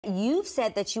You've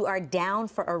said that you are down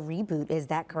for a reboot. Is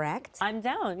that correct? I'm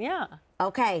down, yeah.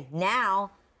 Okay,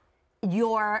 now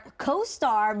your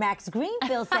co-star Max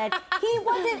Greenfield said he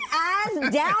wasn't as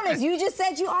down as you just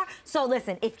said you are. So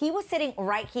listen, if he was sitting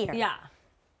right here, Yeah.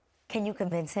 can you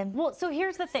convince him? Well, so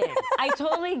here's the thing. I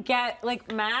totally get,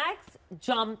 like, Max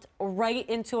jumped right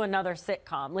into another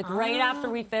sitcom. Like, right after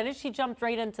we finished, he jumped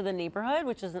right into The Neighborhood,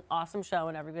 which is an awesome show,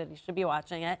 and everybody should be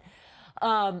watching it.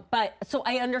 But, so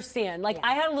I understand. Like,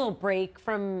 I had a little break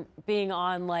from being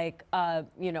on, like,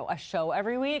 you know, a show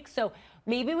every week. So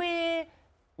maybe we,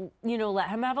 you know, let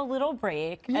him have a little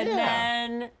break and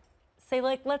then say,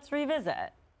 like, let's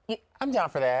revisit. I'm down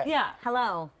for that. Yeah.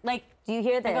 Hello. Like, Do you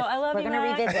hear this? I love We're you, gonna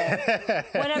Max. revisit.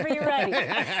 Whenever you're ready.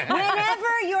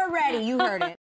 Whenever you're ready, you heard it.